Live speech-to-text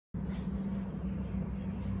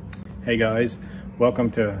Hey guys, welcome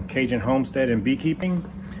to Cajun Homestead and Beekeeping.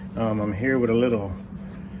 I'm here with a little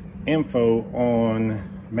info on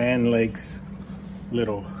Man Lake's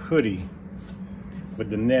little hoodie with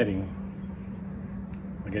the netting.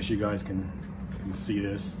 I guess you guys can see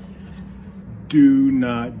this. Do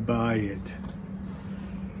not buy it.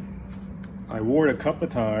 I wore it a couple of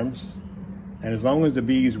times, and as long as the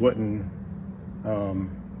bees wasn't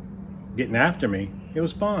getting after me, it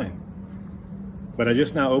was fine. But I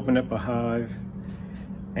just now opened up a hive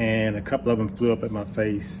and a couple of them flew up at my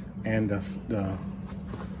face, and the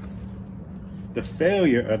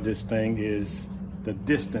failure of this thing is the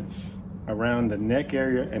distance around the neck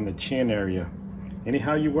area and the chin area.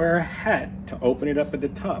 Anyhow you wear a hat to open it up at the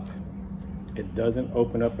top, it doesn't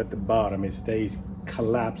open up at the bottom. It stays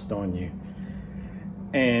collapsed on you.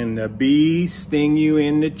 And the bees sting you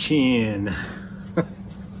in the chin.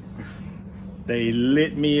 They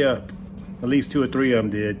lit me up. At least 2 or 3 of them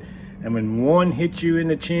did. And when one hits you in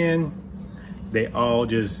the chin, they all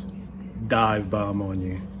just dive bomb on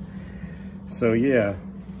you. So yeah,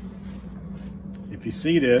 if you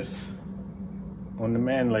see this on the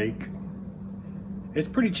Man Lake, it's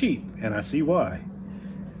pretty cheap, and I see why.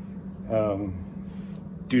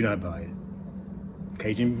 Do not buy it.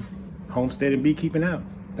 Cajun Homestead and Beekeeping out.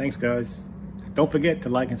 Thanks guys. Don't forget to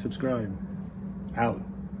like and subscribe. Out.